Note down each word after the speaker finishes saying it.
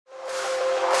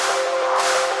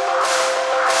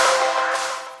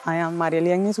I am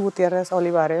Marieliennys Gutierrez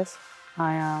Olivares.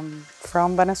 I am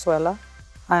from Venezuela.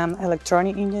 I am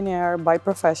electronic engineer by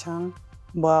profession,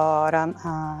 but I'm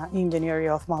an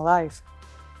engineer of my life.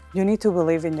 You need to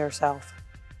believe in yourself.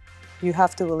 You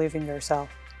have to believe in yourself.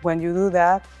 When you do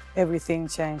that, everything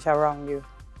changes around you.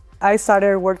 I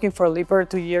started working for Lippert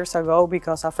 2 years ago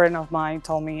because a friend of mine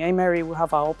told me, "Hey Mary, we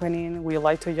have an opening, would you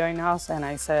like to join us?" And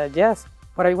I said yes,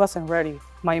 but I wasn't ready.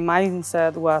 My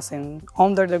mindset was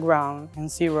under the ground, in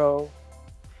zero.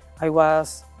 I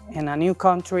was in a new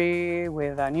country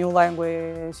with a new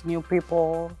language, new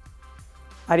people.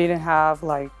 I didn't have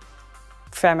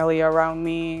family around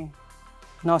me,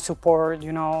 no support,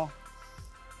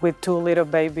 with 2 little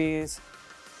babies,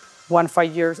 one 5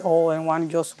 years old and one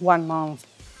just 1 month.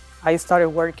 I started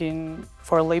working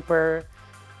for Lippert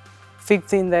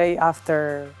 15 days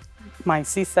after my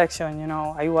C-section.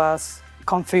 I was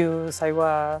confused.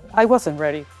 I wasn't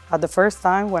ready. At the first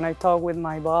time when I talked with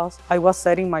my boss, I was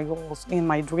setting my goals. And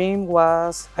my dream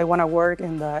was I want to work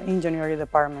in the engineering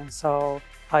department. So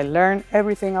I learned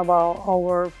everything about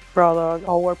our product,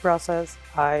 our process.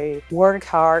 I work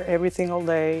hard every single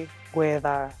day with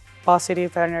a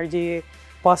positive energy,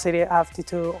 positive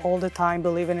attitude, all the time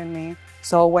believing in me.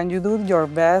 So when you do your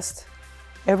best,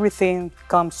 everything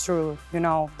comes true.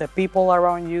 The people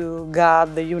around you,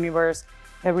 God, the universe,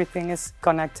 everything is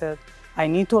connected. I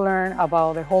need to learn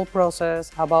about the whole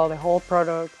process, about the whole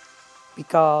product,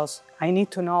 because I need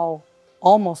to know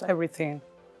almost everything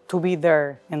to be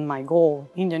there in my goal,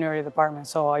 engineering department.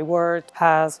 So I worked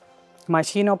as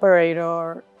machine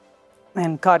operator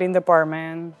and cutting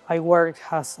department. I worked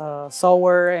as a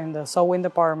sewer in the sewing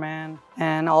department.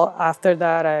 And after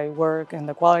that, I worked in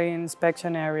the quality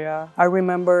inspection area. I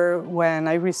remember when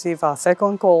I received a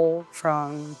second call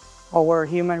from our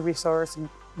human resource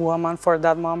woman for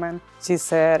that moment. She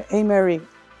said, "Hey Mary,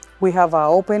 we have an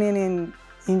opening in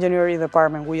engineering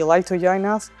department. Would you like to join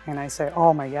us?" And I said,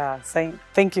 "Oh my God,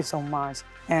 thank you so much."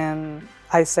 And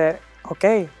I said,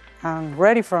 "Okay, I'm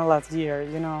ready from last year,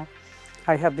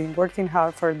 I have been working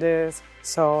hard for this."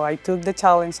 So I took the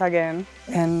challenge again.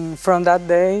 And from that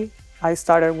day, I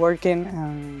started working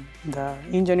in the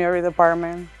engineering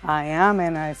department. I am,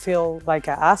 and I feel like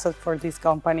an asset for this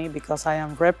company because I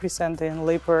am representing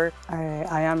Lippert.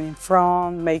 I am in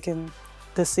front, making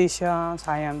decisions.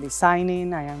 I am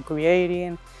designing, I am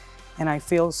creating, and I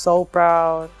feel so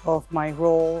proud of my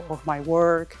role, of my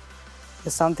work.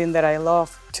 It's something that I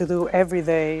love to do every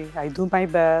day. I do my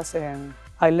best, and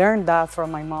I learned that from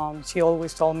my mom. She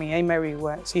always told me, "Hey Mary,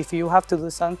 if you have to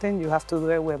do something, you have to do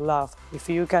it with love. If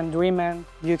you can dream it,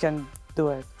 you can do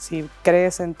it. Si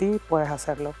crees en ti, puedes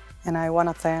hacerlo." And I want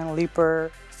to thank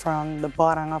Lippert from the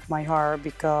bottom of my heart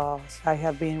because I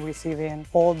have been receiving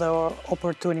all the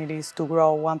opportunities to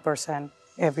grow 1%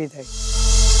 every day.